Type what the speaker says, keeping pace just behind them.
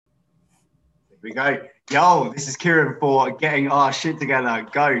We go. Yo, this is Kieran for Getting Our Shit Together,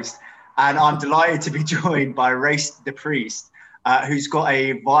 Ghost. And I'm delighted to be joined by Race the Priest, who's got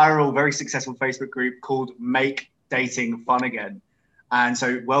a viral, very successful Facebook group called Make Dating Fun Again. And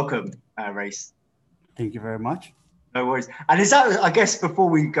so welcome, Race. Thank you very much. No worries. And is that, I guess, before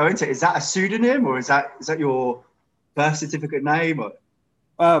we go into it, is that a pseudonym or is that your birth certificate name?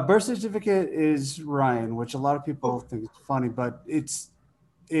 Or? Birth certificate is Ryan, which a lot of people think is funny, but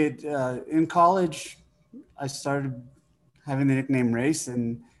in college, I started having the nickname Race,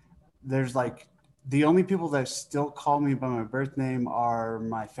 and there's like the only people that still call me by my birth name are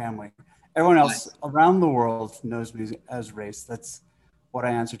my family. Everyone else around the world knows me as Race. That's what I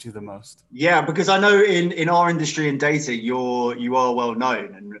answer to the most. Yeah, because I know in our industry in dating, you are well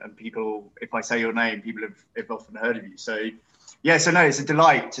known, and people, if I say your name, people have often heard of you. So yeah, so no, it's a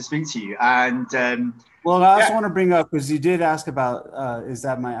delight to speak to you. And well, I also want to bring up, because you did ask about is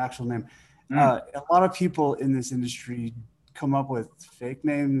that my actual name. A lot of people in this industry come up with fake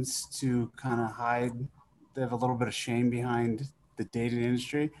names to kind of hide. They have a little bit of shame behind the dating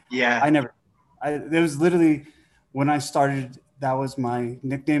industry. Yeah, there was literally when I started, that was my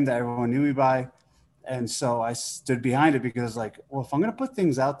nickname that everyone knew me by. And so I stood behind it because, like, well, if I'm going to put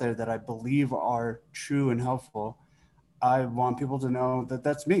things out there that I believe are true and helpful, I want people to know that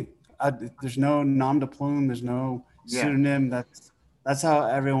that's me. There's no nom de plume. There's no pseudonym. That's how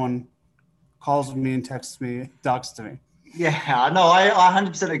everyone calls me and texts me, talks to me. Yeah, no, I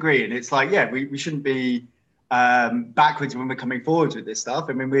 100% agree. And it's like, yeah, we shouldn't be backwards when we're coming forward with this stuff.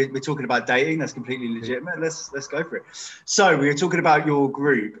 I mean, we're talking about dating. That's completely legitimate. Let's go for it. So we were talking about your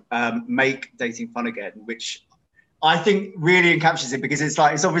group, Make Dating Fun Again, which I think really encapsulates it, because it's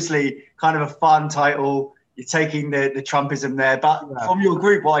obviously kind of a fun title. You're taking the Trumpism there, but from your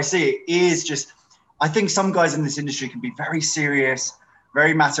group, what I see it is just, I think some guys in this industry can be very serious,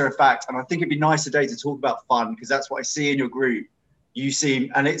 very matter of fact, and I think it'd be nice today to talk about fun, because that's what I see in your group. You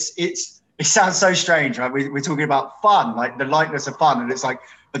seem, and it sounds so strange, right? We're talking about fun, like the lightness of fun, and it's like,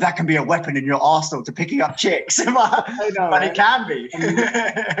 but that can be a weapon in your arsenal to picking up chicks. But it can be.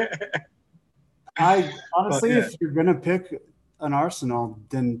 I honestly, if you're gonna pick an arsenal,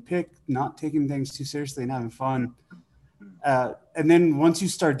 then pick not taking things too seriously and having fun. And then once you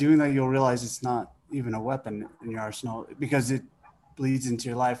start doing that, you'll realize it's not even a weapon in your arsenal, because it bleeds into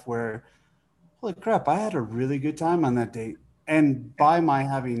your life where, holy crap, I had a really good time on that date. And by my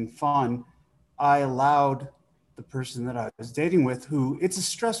having fun, I allowed the person that I was dating with, who, it's a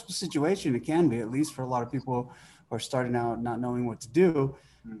stressful situation. It can be, at least for a lot of people who are starting out not knowing what to do.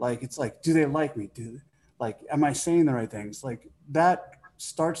 Like, it's like, do they like me? Am I saying the right things? Like, that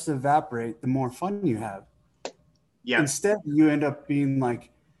starts to evaporate the more fun you have. Yeah. Instead, you end up being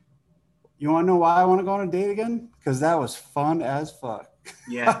like, you want to know why I want to go on a date again? Because that was fun as fuck.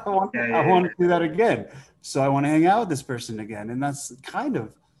 Yeah. I want to do that again. So I want to hang out with this person again. And that's kind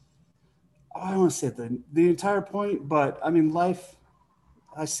of, I don't want to say the entire point, but I mean, life,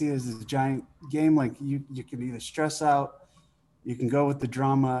 I see it as a giant game. Like, you can either stress out, you can go with the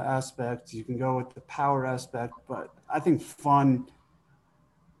drama aspect, you can go with the power aspect, but I think fun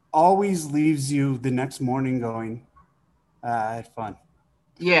always leaves you the next morning going, I had fun.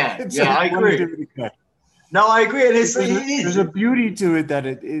 Yeah, I agree. No, I agree. There's a beauty to it that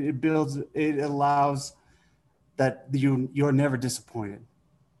it builds, it allows that you're never disappointed.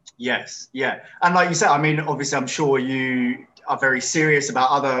 Yes, yeah. And like you said, I mean, obviously, I'm sure you are very serious about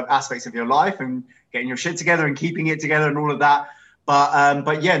other aspects of your life and getting your shit together and keeping it together and all of that.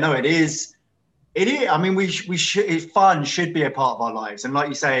 But yeah, no, it is. I mean, we should. Fun should be a part of our lives, and like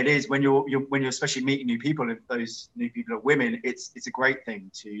you say, it is when you're especially meeting new people. If those new people are women, it's a great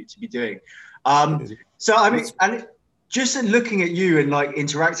thing to be doing. So I mean, and just looking at you and like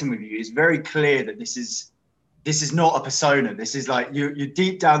interacting with you, it's very clear that this is not a persona. This is like you're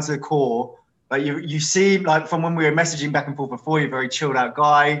deep down to the core. Like you seem like, from when we were messaging back and forth before, you're a very chilled out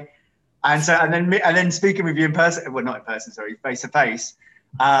guy, and then speaking with you in person, well, not in person, sorry, face to face.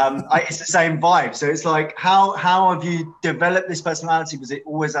 It's the same vibe. So it's like, how have you developed this personality? Was it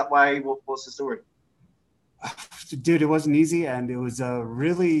always that way? What's the story? Dude, it wasn't easy, and it was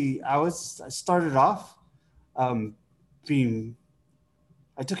I started off I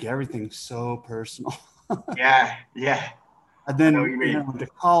took everything so personal. Yeah. And then I went to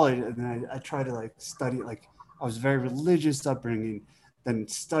college, and then I tried to like study, like I was very religious upbringing, then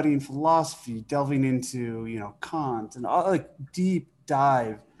studying philosophy, delving into, Kant and all, like deep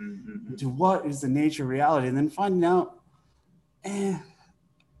dive into what is the nature of reality, and then finding out,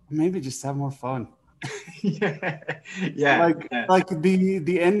 maybe just have more fun. yeah. Like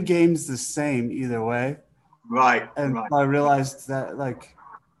the end game's the same either way. Right. And I realized that, like,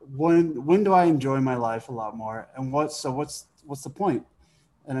 when do I enjoy my life a lot more? And what's the point?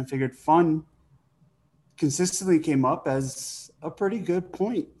 And I figured fun consistently came up as a pretty good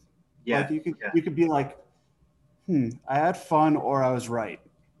point. Yeah. Like you could be like, I had fun or I was right.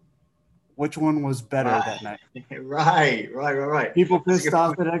 Which one was better that night? Right. People pissed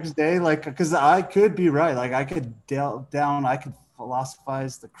off the next day, like, because I could be right. Like I could I could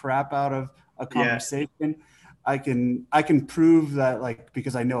philosophize the crap out of a conversation. Yeah. I can prove that, like,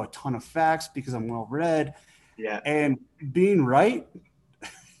 because I know a ton of facts, because I'm well read. Yeah. And being right,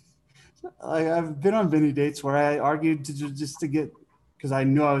 like I've been on many dates where I argued just to get, because I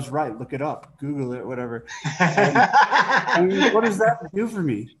knew I was right. Look it up, Google it, whatever. And, I mean, what does that do for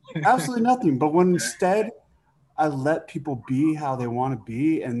me? Absolutely nothing. But when instead I let people be how they want to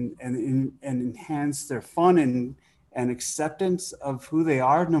be and enhance their fun and acceptance of who they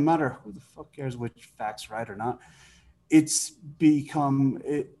are, no matter who the fuck cares which fact's right or not, it's become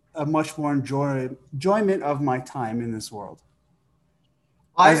a much more enjoyment of my time in this world.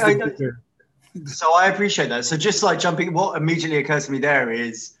 So I appreciate that. So just like jumping, what immediately occurs to me there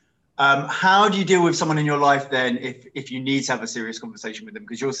is, how do you deal with someone in your life then if you need to have a serious conversation with them?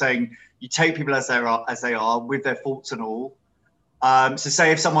 Because you're saying you take people as they are with their faults and all. So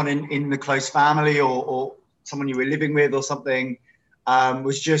say if someone in the close family or someone you were living with or something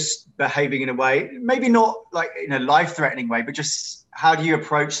was just behaving in a way, maybe not like in a life-threatening way, but just how do you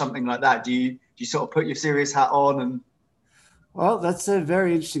approach something like that? Do you sort of put your serious hat on and? Well, that's a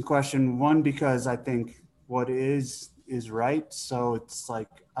very interesting question. One, because I think what is right. So it's like,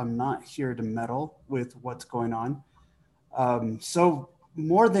 I'm not here to meddle with what's going on. So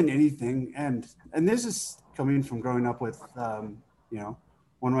more than anything, and this is coming from growing up with,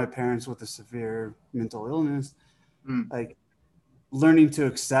 one of my parents with a severe mental illness, like learning to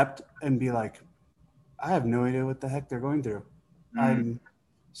accept and be like, I have no idea what the heck they're going through.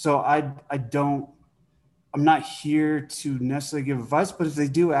 I'm not here to necessarily give advice, but if they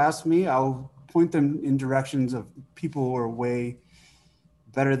do ask me, I'll point them in directions of people who are way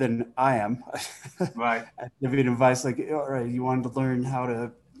better than I am. Right. Giving advice like, all right, you wanted to learn how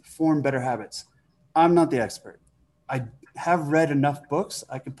to form better habits. I'm not the expert. I have read enough books.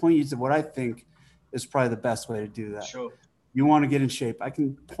 I can point you to what I think is probably the best way to do that. Sure. You want to get in shape. I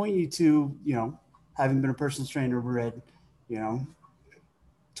can point you to, having been a personal trainer, read,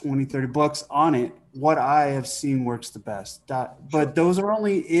 20, 30 books on it, what I have seen works the best. But those are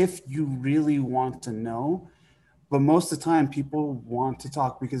only if you really want to know. But most of the time, people want to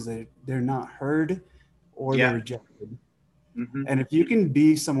talk because they're not heard or they're rejected. Mm-hmm. And if you can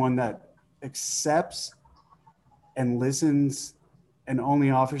be someone that accepts and listens and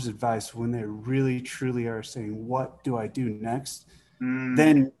only offers advice when they really, truly are saying, what do I do next?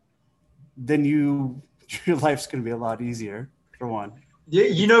 Then your life's going to be a lot easier, for one. Yeah,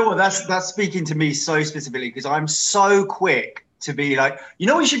 you know what? That's speaking to me so specifically because I'm so quick to be like, you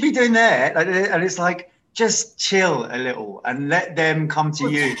know what you should be doing there? And it's like, just chill a little and let them come to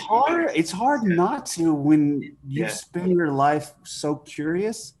you. It's hard not to when you spend your life so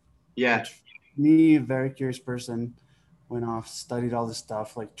curious. Yeah. Me, a very curious person, went off, studied all this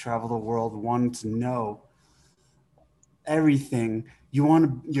stuff, like traveled the world, wanted to know everything.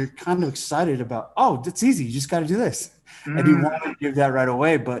 You're kind of excited about, oh, that's easy. You just got to do this. And you want to give that right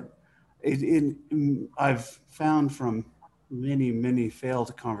away. But I've found from many, many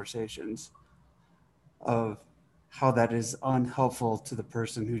failed conversations of how that is unhelpful to the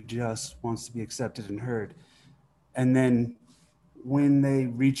person who just wants to be accepted and heard. And then when they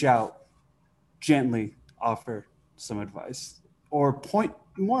reach out, gently offer some advice or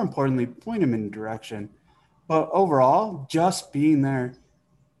more importantly, point them in a direction. But overall, just being there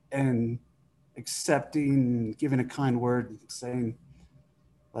and accepting, giving a kind word, saying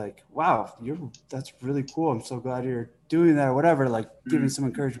like, wow, that's really cool. I'm so glad you're doing that or whatever, like giving some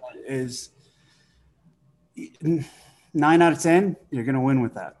encouragement is 9 out of 10, you're going to win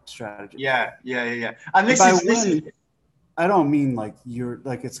with that strategy. Yeah. And this is I don't mean like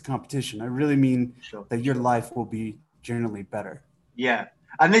it's a competition. I really mean that your life will be generally better. Yeah.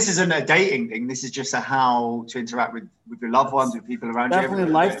 And this isn't a dating thing. This is just how to interact with your loved ones, with people around you. Definitely a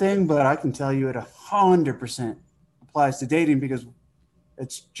life thing, but I can tell you it 100% applies to dating because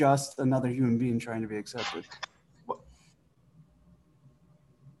it's just another human being trying to be accepted.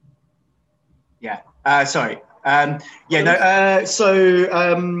 Yeah. Sorry. No,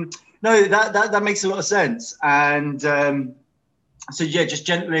 that makes a lot of sense. And just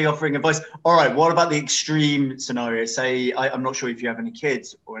gently offering advice. All right, what about the extreme scenario? Say, I'm not sure if you have any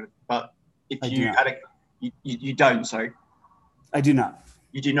kids, but if you don't, sorry. I do not.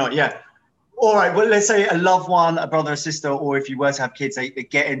 You do not, yeah. All right. Well, let's say a loved one, a brother, a sister, or if you were to have kids, they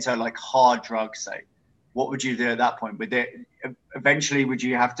get into like hard drugs, say. What would you do at that point? Would it eventually would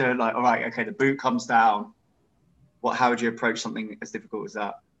you have to like, all right, okay, the boot comes down. How would you approach something as difficult as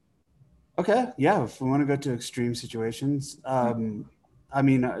that? Okay, yeah. If we want to go to extreme situations, I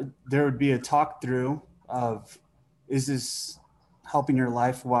mean, there would be a talk through of, is this helping your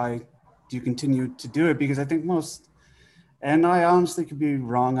life? Why do you continue to do it? Because I think most, and I honestly could be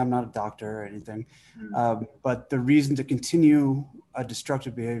wrong. I'm not a doctor or anything, but the reason to continue a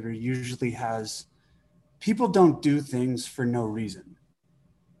destructive behavior usually has, people don't do things for no reason.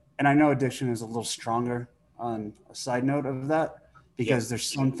 And I know addiction is a little stronger on a side note of that, because there's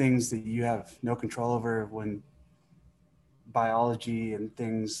some things that you have no control over when biology and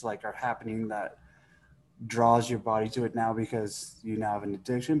things like are happening that draws your body to it now because you now have an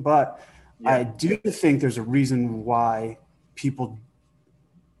addiction. But I do think there's a reason why people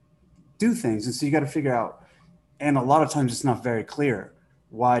do things. And so you got to figure out, and a lot of times it's not very clear,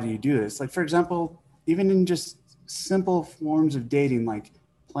 why do you do this? Like, for example, even in just simple forms of dating, like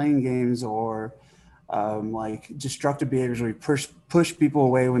playing games or like destructive behaviors where you push people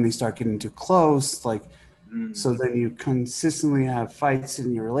away when they start getting too close, like, so then you consistently have fights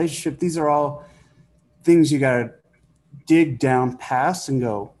in your relationship. These are all things you got to dig down past and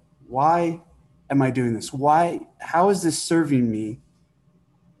go, why am I doing this? How is this serving me?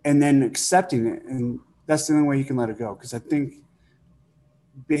 And then accepting it. And that's the only way you can let it go. Because I think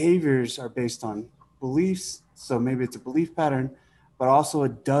behaviors are based on beliefs. So maybe it's a belief pattern, but also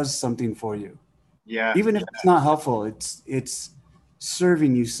it does something for you. Yeah. Even if it's not helpful, it's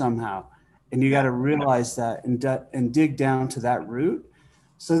serving you somehow. And you got to realize that and dig down to that root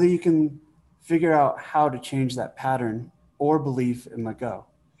so that you can figure out how to change that pattern or belief and let go.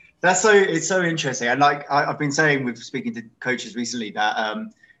 It's so interesting. And like I've been saying with speaking to coaches recently that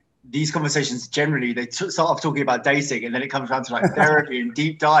these conversations generally, they start off talking about dating and then it comes down to like therapy and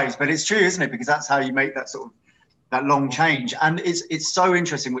deep dives, but it's true, isn't it? Because that's how you make that sort of that long change. And it's so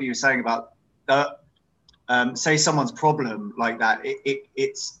interesting what you were saying about the, say someone's problem like that,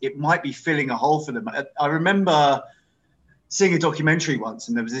 it might be filling a hole for them. I remember seeing a documentary once,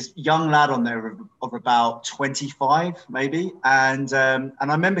 and there was this young lad on there of about 25, maybe, and I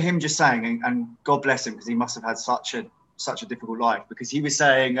remember him just saying, and God bless him because he must have had such a difficult life, because he was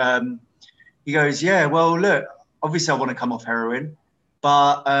saying, he goes, yeah, well, look, obviously I want to come off heroin,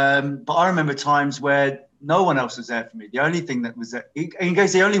 but I remember times where no one else was there for me. The only thing that was there, he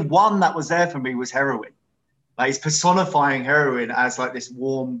goes, the only one that was there for me was heroin. Like, he's personifying heroin as like this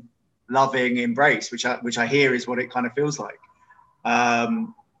warm, loving embrace, which I hear is what it kind of feels like.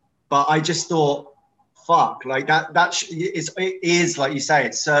 But I just thought, fuck, like it is like you say,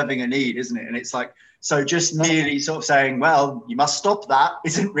 it's serving a need, isn't it? And it's like, so just merely sort of saying, well, you must stop that,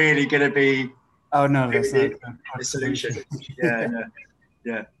 isn't really going to be. Oh no, that's not the solution.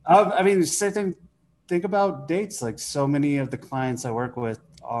 Yeah. I mean, same thing. Think about dates. Like, so many of the clients I work with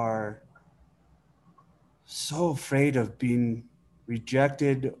are so afraid of being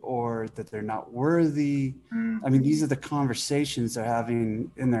rejected or that they're not worthy. I mean, these are the conversations they're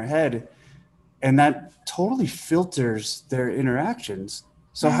having in their head, and that totally filters their interactions.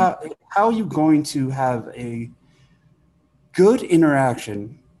 So how are you going to have a good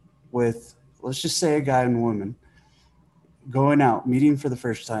interaction with, let's just say, a guy and woman going out, meeting for the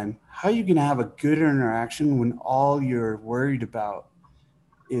first time? How are you going to have a good interaction when all you're worried about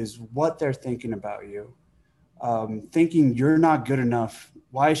is what they're thinking about you? Thinking you're not good enough.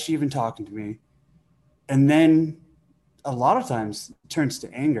 Why is she even talking to me? And then a lot of times it turns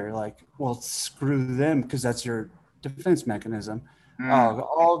to anger, like, well, screw them, because that's your defense mechanism.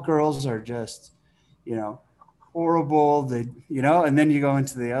 All girls are just, horrible. And then you go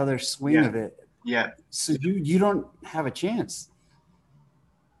into the other swing of it. Yeah. So you don't have a chance.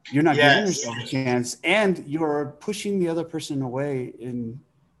 You're not giving yourself a chance, and you're pushing the other person away and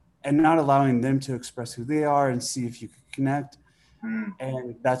not allowing them to express who they are and see if you can connect.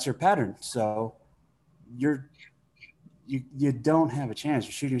 And that's your pattern. So you don't have a chance.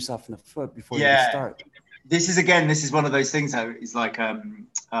 You're shooting yourself in the foot before you start. This is one of those things that is like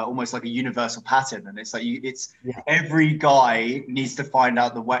almost like a universal pattern. And it's like every guy needs to find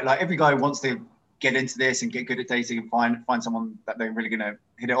out the way. Like, every guy wants to get into this and get good at dating and find someone that they're really going to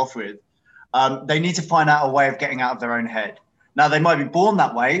hit it off with. They need to find out a way of getting out of their own head. Now, they might be born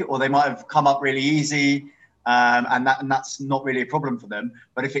that way, or they might have come up really easy, and that's not really a problem for them.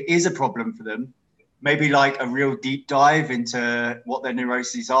 But if it is a problem for them, maybe like a real deep dive into what their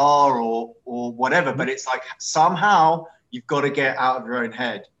neuroses are or whatever. But it's like, somehow you've got to get out of your own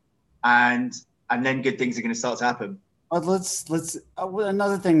head, and then good things are going to start to happen. Let's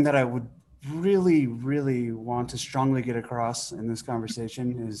another thing that I would really, really want to strongly get across in this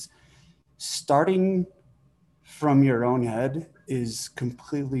conversation is starting from your own head is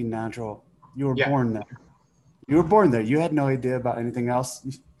completely natural. You were born there. You were born there. You had no idea about anything else.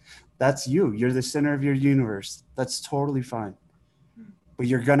 That's you. You're the center of your universe. That's totally fine. But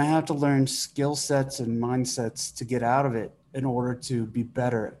you're going to have to learn skill sets and mindsets to get out of it in order to be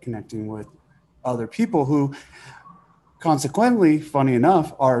better at connecting with other people who, consequently, funny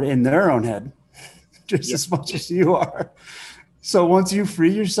enough, are in their own head just as much as you are. So once you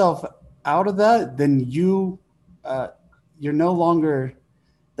free yourself out of that, then you're no longer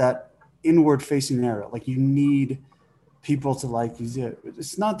that inward facing arrow. Like, you need people to like you.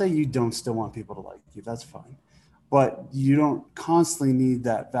 It's not that you don't still want people to like you. That's fine. But you don't constantly need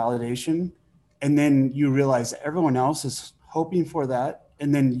that validation. And then you realize everyone else is hoping for that.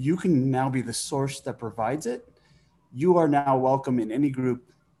 And then you can now be the source that provides it. You are now welcome in any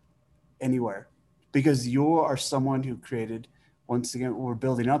group, anywhere, because you are someone who created, once again, what we're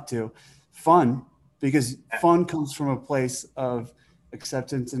building up to, fun, because fun comes from a place of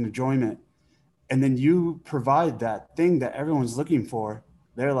acceptance and enjoyment. And then you provide that thing that everyone's looking for.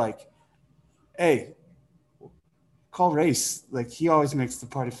 They're like, hey, call Race. Like, he always makes the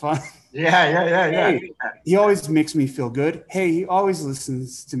party fun. Yeah. Hey, he always makes me feel good. Hey, he always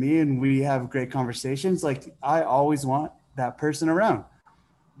listens to me and we have great conversations. Like, I always want that person around.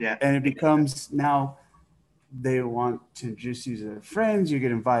 Yeah. And it becomes now they want to introduce you to their friends. You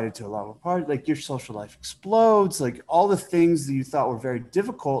get invited to a lot of parties. Like, your social life explodes. Like, all the things that you thought were very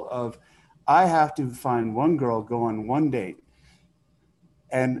difficult of, I have to find one girl, go on one date,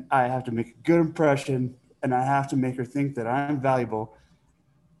 and I have to make a good impression, and I have to make her think that I'm valuable.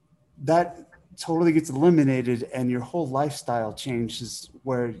 That totally gets eliminated, and your whole lifestyle changes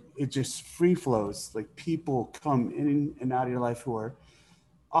where it just free flows. Like, people come in and out of your life who are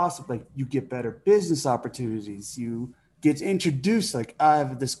awesome. Like, you get better business opportunities. You get introduced. Like, I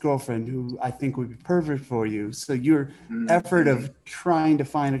have this girlfriend who I think would be perfect for you. So your effort of trying to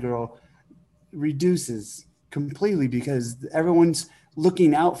find a girl reduces completely because everyone's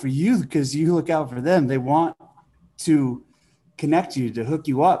looking out for you because you look out for them. They want to connect you, to hook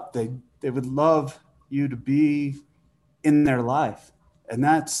you up. They would love you to be in their life. And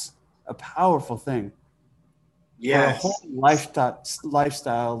that's a powerful thing. Yeah. For a whole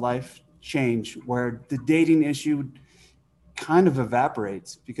lifestyle, life change where the dating issue kind of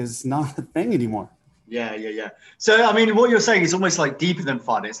evaporates because it's not a thing anymore. Yeah. So, I mean, what you're saying is almost like deeper than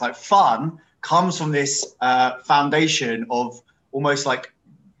fun. It's like fun comes from this foundation of almost like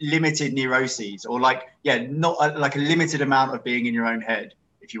limited neuroses, or like, not like a limited amount of being in your own head,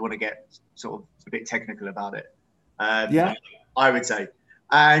 if you want to get sort of a bit technical about it. I would say.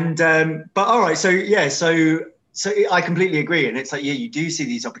 And but all right, so I completely agree. And it's like, you do see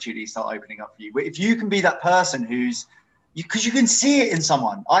these opportunities start opening up for you. If you can be that person who's, because you can see it in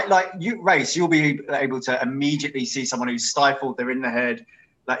someone. Race, you'll be able to immediately see someone who's stifled, they're in the head.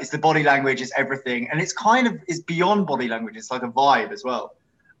 Like, it's the body language, it's everything. And it's it's beyond body language. It's like a vibe as well.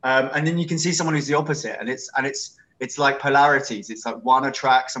 And then you can see someone who's the opposite, and it's like polarities. It's like one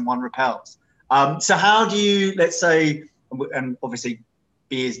attracts and one repels. So how do you, let's say, and obviously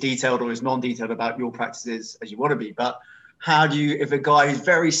be as detailed or as non-detailed about your practices as you want to be, but how do you, if a guy who's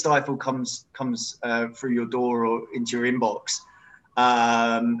very stifled comes through your door or into your inbox,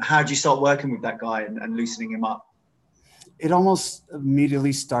 how do you start working with that guy and loosening him up? It almost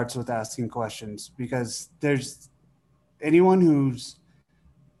immediately starts with asking questions, because there's anyone who's,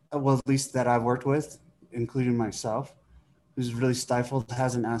 well, at least that I've worked with, including myself, who's really stifled,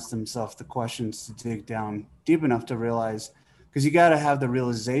 hasn't asked himself the questions to dig down deep enough to realize, because you got to have the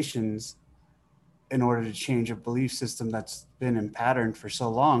realizations in order to change a belief system that's been in pattern for so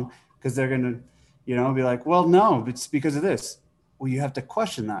long, because they're going to, be like, well, no, it's because of this. Well, you have to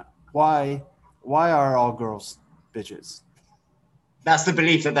question that. Why are all girls bitches? That's the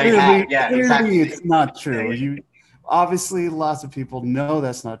belief that they have. Yeah, exactly. It's not true. Obviously, lots of people know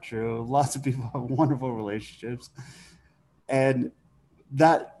that's not true. Lots of people have wonderful relationships. And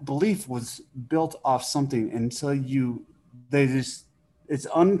that belief was built off something it's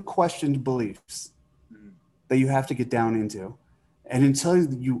unquestioned beliefs that you have to get down into. And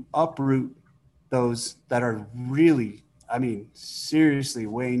until you uproot those that are really, seriously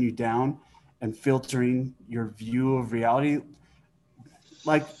weighing you down and filtering your view of reality.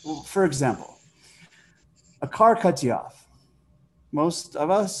 Like, for example, a car cuts you off. Most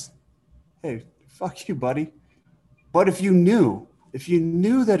of us, hey, fuck you, buddy. But if you knew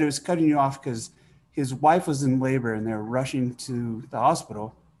that it was cutting you off because his wife was in labor and they're rushing to the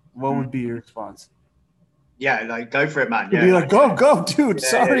hospital, what would be your response? Yeah, like go for it, man. You'd Yeah, be like, go, dude. yeah,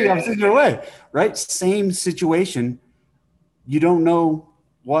 Sorry, yeah, I'm in your way. Right? Same situation. You don't know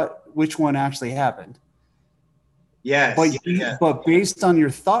which one actually happened. yes, yeah. But based on your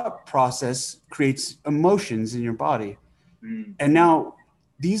thought process creates emotions in your body. Mm. And now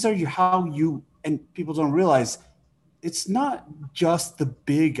these are how you, and people don't realize it's not just the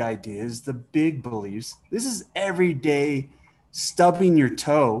big ideas, the big beliefs. This is every day stubbing your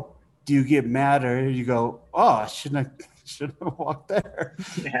toe. Do you get mad or you go, oh, I shouldn't have walked there?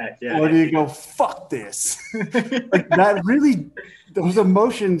 Yeah, yeah. Or do you go, fuck this? Like that really, those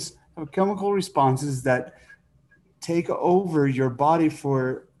emotions have chemical responses that take over your body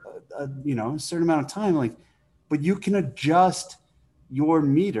for a certain amount of time. Like, but you can adjust your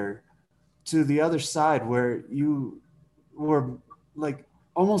meter to the other side where you were like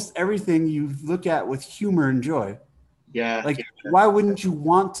almost everything you look at with humor and joy. Yeah, Like, why wouldn't you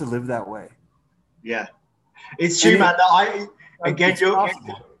want to live that way? yeah. It's true, man. Again,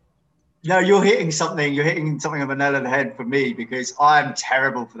 you're hitting something. You're hitting something of a nail on the head for me because I'm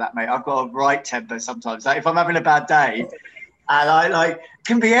terrible for that, mate. I've got a right temper sometimes. Like if I'm having a bad day, and I like it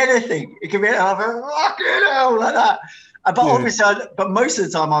can be anything. It can be I'm fucking hell like that. But obviously, but most of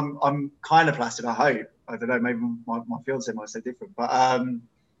the time I'm kind of placid. I hope. I don't know. Maybe my fiance might say different.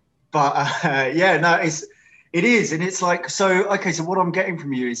 Yeah, no, it is, and it's like so. Okay, so what I'm getting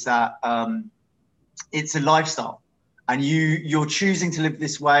from you is that it's a lifestyle, and you're choosing to live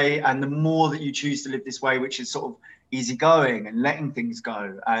this way, and the more that you choose to live this way, which is sort of easygoing and letting things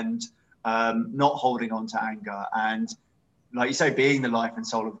go, and not holding on to anger, and like you say, being the life and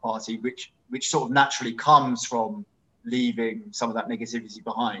soul of the party, which sort of naturally comes from leaving some of that negativity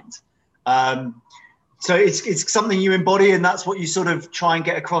behind. So it's something you embody, and that's what you sort of try and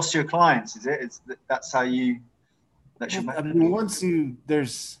get across to your clients, is it? That's how you. That's your. I mean,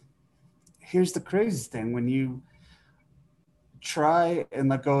 here's the craziest thing: when you try and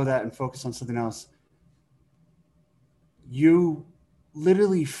let go of that and focus on something else, you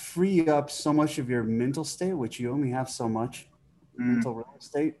literally free up so much of your mental state, which you only have so much mental real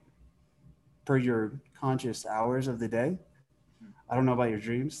estate per your conscious hours of the day. I don't know about your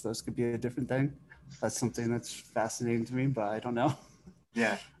dreams; those could be a different thing. That's something that's fascinating to me, but I don't know.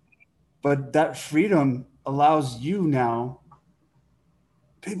 Yeah. But that freedom allows you now.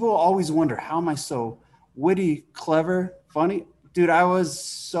 People always wonder, how am I so witty, clever, funny? Dude, I was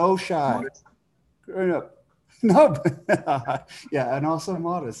so shy growing up. No, yeah, and also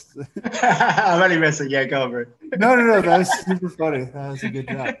modest. I'm only messing. Yeah, go over it. No, that was super funny. That was a good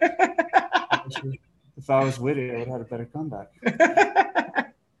job. If I was witty, I would have had a better comeback.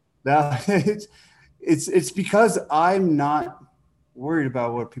 Now, it's because I'm not worried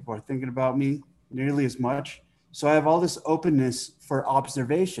about what people are thinking about me nearly as much. So I have all this openness for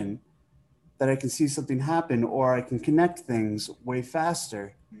observation that I can see something happen or I can connect things way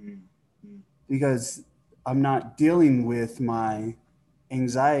faster because I'm not dealing with my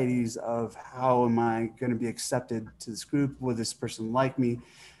anxieties of how am I going to be accepted to this group? Will this person like me?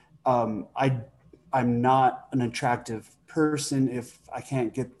 I'm not an attractive person if I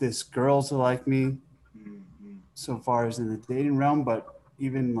can't get this girl to like me so far as in the dating realm, but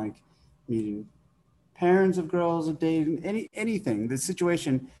even like meeting parents of girls of dating, anything. The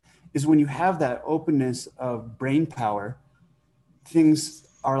situation is when you have that openness of brain power, things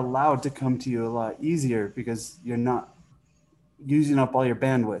are allowed to come to you a lot easier because you're not using up all your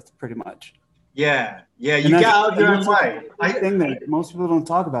bandwidth pretty much. Yeah, you get out of your own way. The thing that most people don't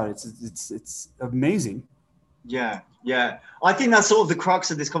talk about. It's amazing. Yeah. I think that's sort of the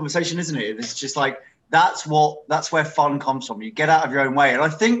crux of this conversation, isn't it? It's just like that's where fun comes from. You get out of your own way, and I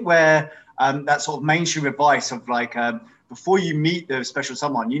think where that sort of mainstream advice of like before you meet the special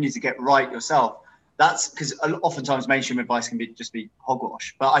someone, you need to get right yourself. That's because oftentimes mainstream advice can just be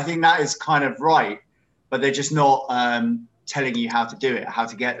hogwash, but I think that is kind of right. But they're just not telling you how to do it, how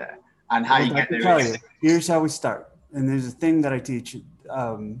to get there, and how you get there. Here's how we start. And there's a thing that I teach.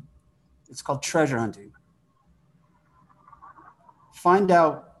 It's called treasure hunting. Find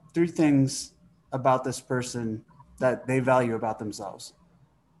out 3 things about this person that they value about themselves.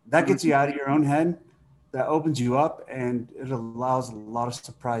 That gets you out of your own head. That opens you up, and it allows a lot of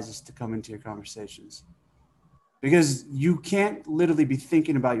surprises to come into your conversations. Because you can't literally be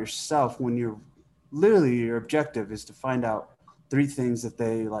thinking about yourself when your objective is to find out 3 things that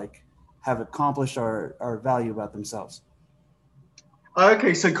they like have accomplished or value about themselves.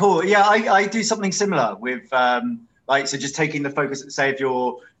 Okay, so cool. Yeah, I do something similar with so just taking the focus. Say if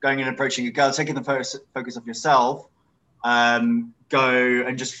you're going and approaching a girl, taking the focus of yourself, go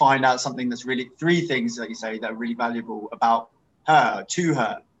and just find out something that's really 3 things that you say that are really valuable about her to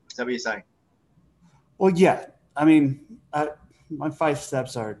her. Is that what you're saying? Well, yeah. I mean, my 5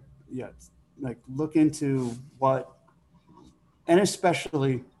 steps are, yeah, like look into what, and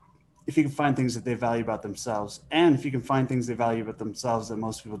especially if you can find things that they value about themselves, and if you can find things they value about themselves that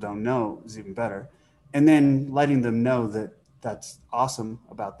most people don't know, is even better. And then letting them know that that's awesome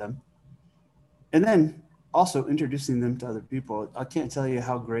about them. And then also introducing them to other people. I can't tell you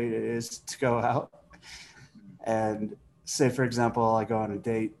how great it is to go out and say, for example, I go on a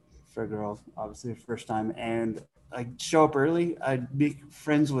date for a girl, obviously the first time, and I show up early. I'd be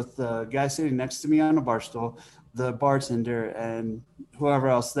friends with the guy sitting next to me on a bar stool, the bartender, and whoever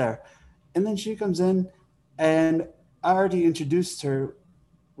else there. And then she comes in, and I already introduced her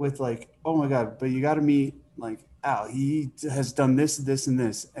with like, oh my God, but you got to meet like Al. He has done this, this, and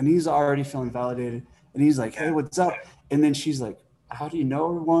this. And he's already feeling validated. And he's like, hey, what's up? And then she's like, how do you know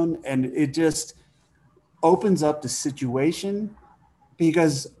everyone? And it just opens up the situation,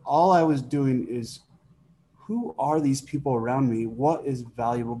 because all I was doing is, who are these people around me? What is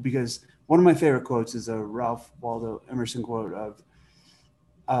valuable? Because one of my favorite quotes is a Ralph Waldo Emerson quote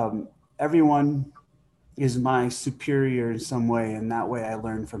of, everyone is my superior in some way, and that way I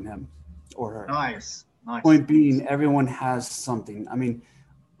learn from him or her. Nice. Point being, everyone has something. I mean,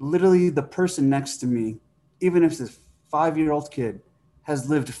 literally the person next to me, even if it's a 5-year-old kid, has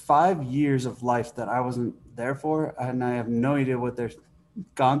lived 5 years of life that I wasn't there for, and I have no idea what they're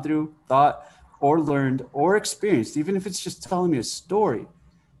gone through, thought, or learned, or experienced, even if it's just telling me a story.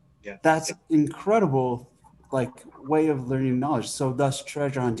 Yeah. That's incredible, like, way of learning knowledge. So thus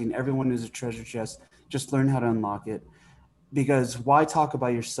treasure hunting, everyone is a treasure chest. Just learn how to unlock it. Because why talk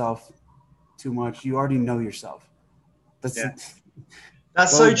about yourself too much? You already know yourself. That's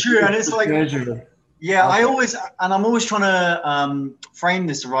so true. And it's like, yeah, I'm always trying to frame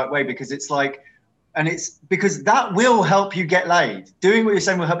this the right way, because it's like, and it's because that will help you get laid. Doing what you're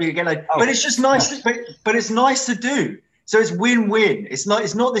saying will help you get laid. But it's just nice, but it's nice to do. So it's win-win. It's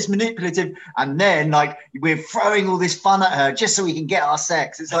not this manipulative, and then like we're throwing all this fun at her just so we can get our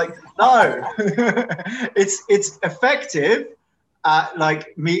sex. It's like, no, it's effective at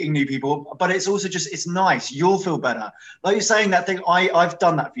like meeting new people, but it's also just, it's nice. You'll feel better. Like you're saying that thing, I've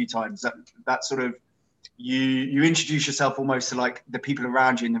done that a few times, that sort of, you introduce yourself almost to like the people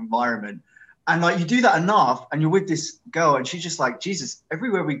around you in the environment. And like you do that enough, and you're with this girl, and she's just like, Jesus,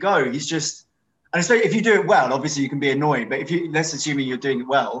 everywhere we go, he's just, and especially if you do it well, obviously you can be annoying, but if you, let's assuming you're doing it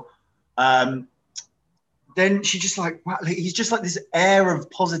well, then she's just like, wow, he's just like this air of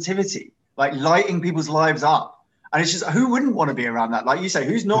positivity, like lighting people's lives up. And it's just, who wouldn't want to be around that? Like you say,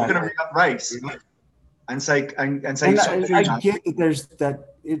 who's not going to ring up race and say, and say, I get that there's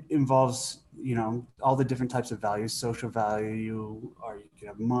that it involves, you know, all the different types of values, social value, or you can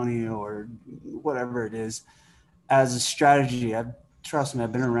have money or whatever it is, as a strategy. Trust me,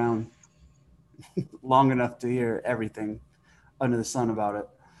 I've been around long enough to hear everything under the sun about it.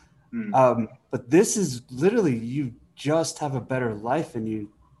 But this is literally, you just have a better life, and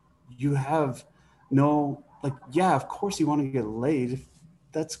you have no, like, yeah, of course you want to get laid.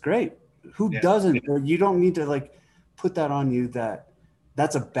 That's great. Who doesn't? Or you don't need to like put that on you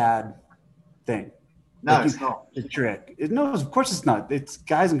that's a bad thing. No, like it's not a trick. No, of course it's not. It's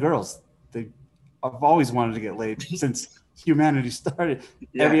guys and girls. I've always wanted to get laid since humanity started.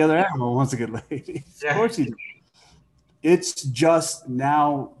 Every other animal wants to get laid. Of course you do. It's just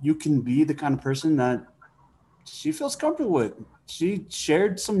now you can be the kind of person that she feels comfortable with. She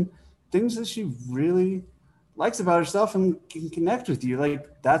shared some things that she really likes about herself and can connect with you.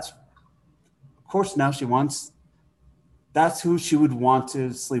 Like, that's, of course, now that's who she would want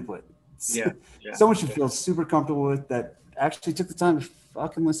to sleep with. Someone she feels super comfortable with, that actually took the time to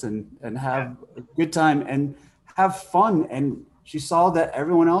fucking listen and have a good time and have fun. And she saw that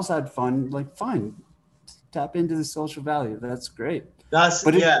everyone else had fun. Like, fine, tap into the social value. That's great.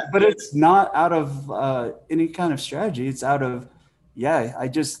 But it's not out of any kind of strategy. It's out of, I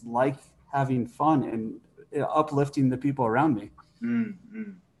just like having fun and uplifting the people around me.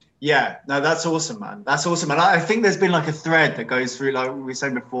 Mm-hmm. Yeah, no, that's awesome, man. That's awesome. And I think there's been like a thread that goes through, like we were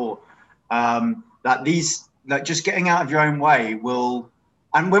saying before, that these, like, just getting out of your own way will,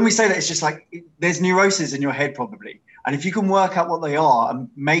 and when we say that, it's just like, there's neuroses in your head probably. And if you can work out what they are and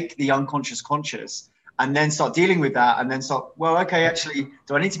make the unconscious conscious, and then start dealing with that, and then start, well, okay, actually,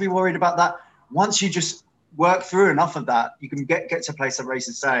 do I need to be worried about that? Once you just work through enough of that, you can get to a place that Race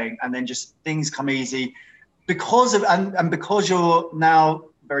is saying, and then just things come easy because of, and because you're now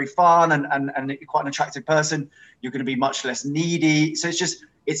very fun and quite an attractive person, you're going to be much less needy. So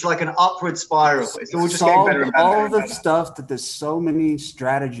it's like an upward spiral. It's all just getting better and better. All the stuff that there's so many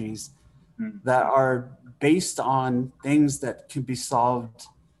strategies that are based on things that can be solved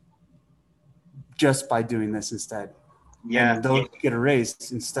just by doing this instead. Yeah. And those get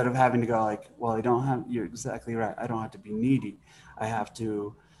erased instead of having to go like, well, you're exactly right. I don't have to be needy. I have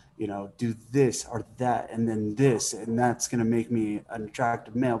to, do this or that, and then this, and that's going to make me an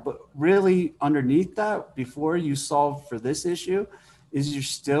attractive male. But really underneath that, before you solve for this issue, is you're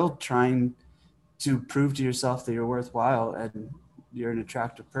still trying to prove to yourself that you're worthwhile and you're an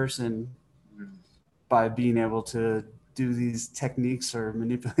attractive person by being able to do these techniques or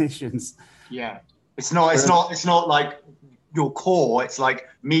manipulations. Yeah. It's not like your core. It's like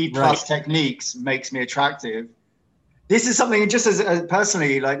me plus techniques makes me attractive. This is something just as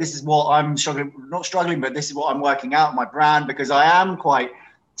personally, like this is what I'm not struggling, but this is what I'm working out my brand, because I am quite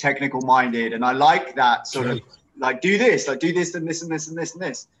technical minded and I like that sort of like do this and this and this and this and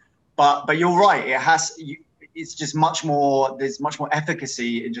this. But you're right. It's just there's much more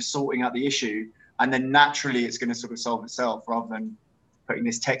efficacy in just sorting out the issue. And then naturally it's going to sort of solve itself rather than putting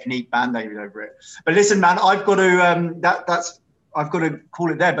this technique band-aid over it. But listen, man, I've got to, I've got to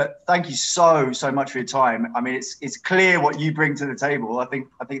call it there, but thank you so much for your time. I mean, it's clear what you bring to the table. I think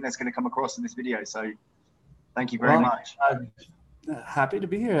that's going to come across in this video. So thank you very much. I'm happy to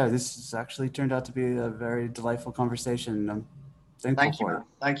be here. This has actually turned out to be a very delightful conversation. I'm thankful for it.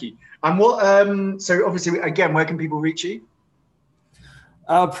 Thank you. And so obviously, again, where can people reach you?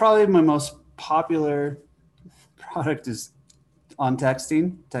 Probably my most popular product is on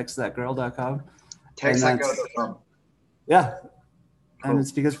texting, textthatgirl.com. Textthatgirl.com. Yeah. Cool. And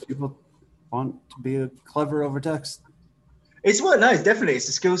it's because people want to be clever over text. It's definitely, it's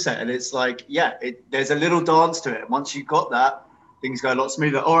a skill set. And it's like, there's a little dance to it. Once you've got that, things go a lot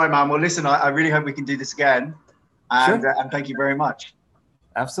smoother. All right, man. Well, listen, I really hope we can do this again. And thank you very much.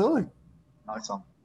 Absolutely. Nice one.